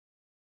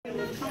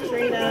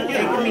Trina,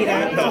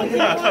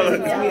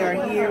 twinKonnections. We are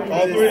here. We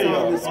just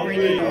saw the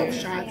screening of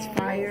Shots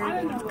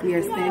Fired. We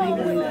are standing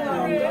with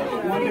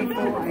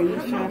wonderful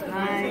Aisha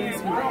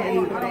Hinds, who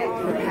played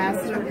the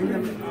pastor in the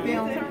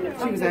film.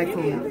 She was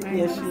excellent.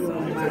 Yes, she was.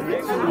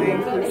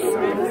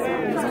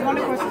 So one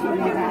of the questions we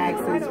want to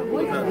ask is,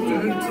 what drew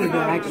you to the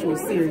actual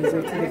series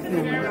or to the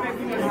film? I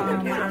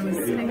was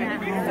sitting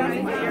at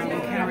home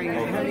carrying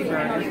a heavy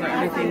burden for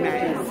everything that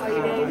is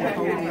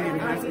unfolding and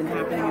has been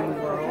happening in the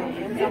world.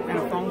 And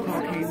a phone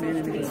call came in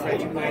and it was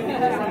such a great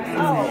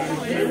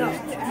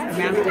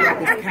mapped out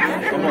this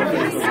character and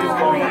this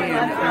story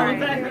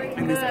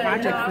and this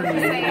project for me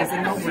was a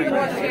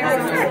no-brainer.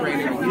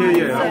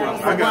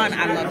 For one, I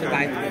love the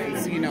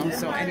Bibles,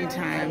 so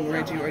anytime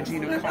Reggie or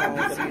Gina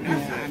calls,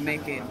 I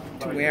make it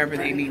to wherever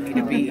they need me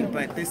to be.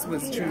 But this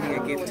was truly a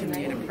gift to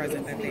me and a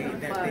present that they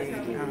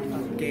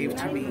gave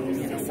to me,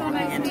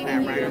 walking into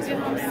that writer's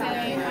room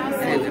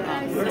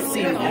and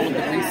seeing all of the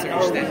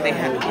research that they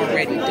had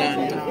already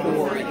done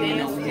before, we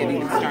hadn't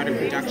even started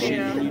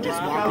production. You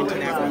just walk into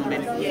that room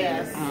and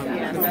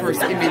the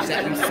first image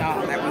that we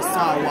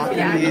saw walking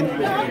in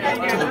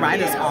to the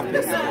writer's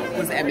office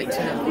was Emmett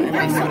Till, and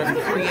they sort of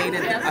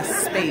created a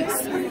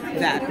space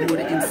that would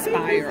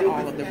inspire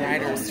all of the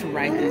writers to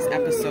write these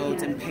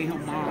episodes and pay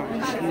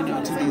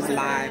homage, to these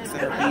lives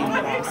that are being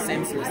lost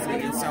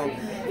senselessly. And so,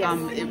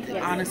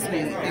 honestly,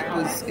 it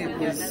was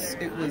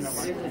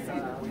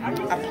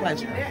a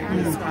pleasure. It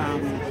was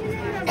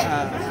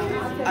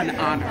an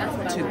honor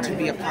to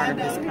be a part of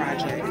this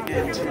project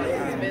and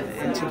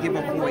to give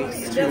a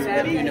voice to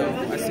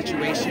a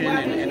situation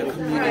and a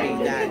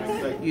community that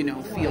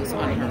feels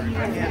unheard.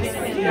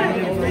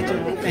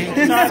 Thank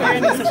you. So are there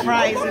any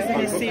surprises in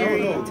this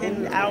series,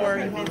 10-hour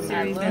event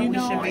series that we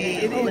should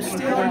be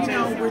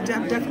we're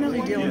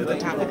definitely dealing with a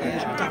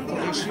topical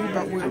issue,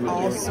 but we're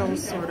also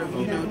sort of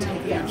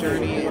taking a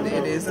journey.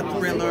 It is a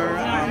thriller.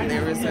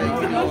 There is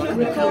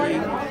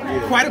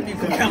quite a few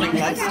compelling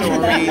love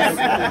stories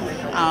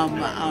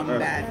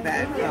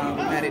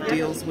that it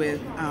deals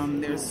with.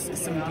 There's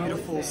some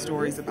beautiful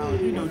stories about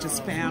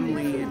just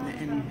family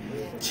and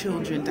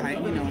children,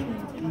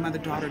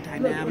 mother-daughter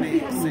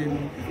dynamics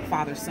and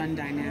father-son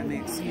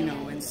dynamics,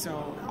 and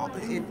so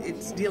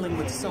it's dealing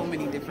with so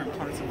many different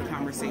parts of the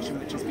conversation,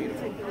 which is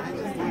beautiful.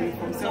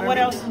 So what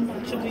else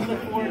should we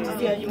look forward to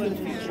seeing you in the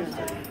future?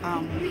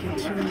 You can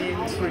tune in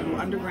to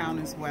Underground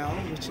as well,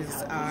 which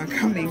is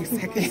coming.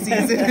 Second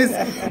season is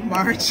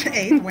March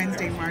 8th,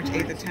 Wednesday, March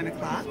 8th at 10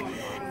 o'clock.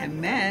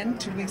 And then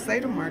 2 weeks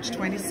later, March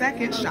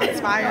 22nd, Shots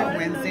Fired,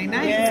 Wednesday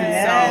nights.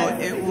 Yes.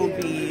 And so it will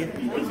be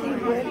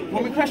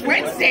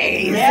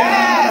Wednesdays.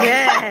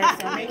 Yes.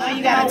 So make sure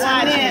you got to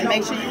tune in.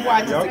 Make sure you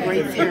watch. It's a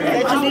great series.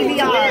 Let your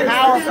DVR.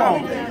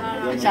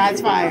 Powerful.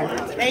 Shots Fired.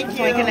 Thank you.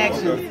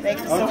 twinKonnections. Thank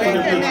you so much.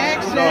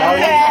 twinKonnections.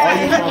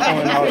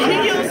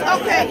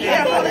 Okay.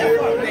 Yeah.